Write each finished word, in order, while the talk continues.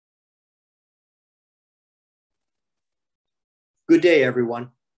Good day, everyone.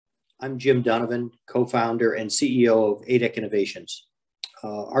 I'm Jim Donovan, co-founder and CEO of Adec Innovations.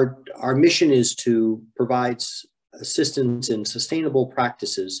 Our mission is to provide assistance in sustainable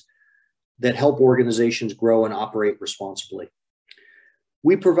practices that help organizations grow and operate responsibly.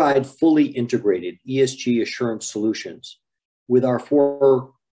 We provide fully integrated ESG assurance solutions with our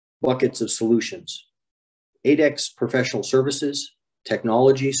 4 buckets of solutions: Adec's professional services,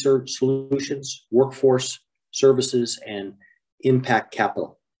 technology solutions, workforce services, and impact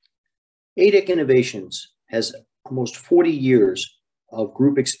capital. Adec Innovations has almost 40 years of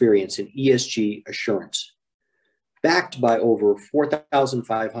group experience in ESG assurance. Backed by over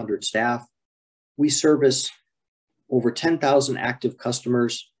 4,500 staff, we service over 10,000 active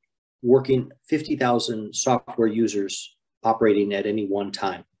customers, working 50,000 software users operating at any one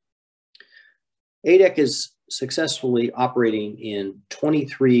time. Adec is successfully operating in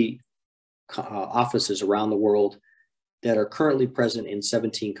 23 offices around the world that are currently present in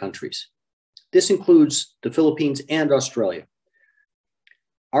 17 countries. This includes the Philippines and Australia.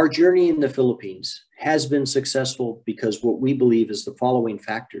 Our journey in the Philippines has been successful because what we believe is the following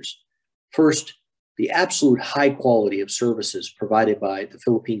factors. First, the absolute high quality of services provided by the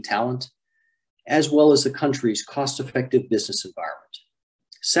Philippine talent, as well as the country's cost-effective business environment.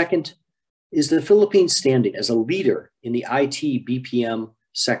 Second is the Philippines standing as a leader in the IT BPM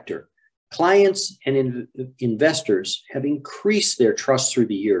sector. Clients and investors have increased their trust through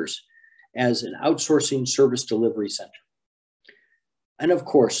the years as an outsourcing service delivery center. And of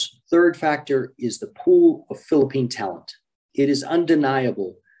course, third factor is the pool of Philippine talent. It is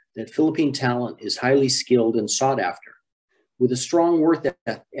undeniable that Philippine talent is highly skilled and sought after, with a strong work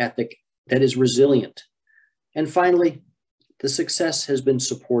ethic that is resilient. And finally, the success has been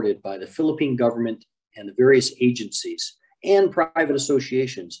supported by the Philippine government and the various agencies and private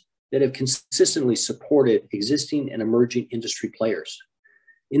associations that have consistently supported existing and emerging industry players.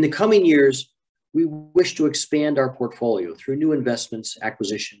 In the coming years, we wish to expand our portfolio through new investments,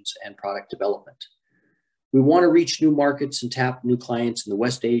 acquisitions, and product development. We want to reach new markets and tap new clients in the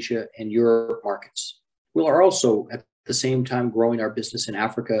West Asia and Europe markets. We are also at the same time growing our business in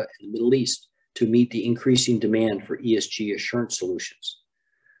Africa and the Middle East to meet the increasing demand for ESG assurance solutions.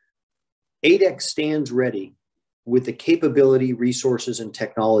 Adec stands ready with the capability, resources, and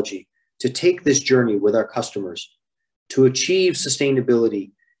technology to take this journey with our customers to achieve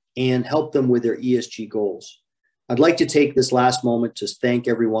sustainability and help them with their ESG goals. I'd like to take this last moment to thank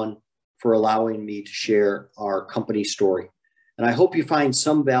everyone for allowing me to share our company story. And I hope you find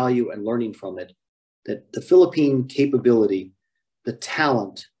some value and learning from it, that the Philippine capability, the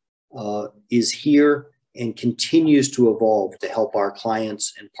talent is here and continues to evolve to help our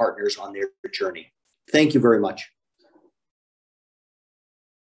clients and partners on their journey. Thank you very much.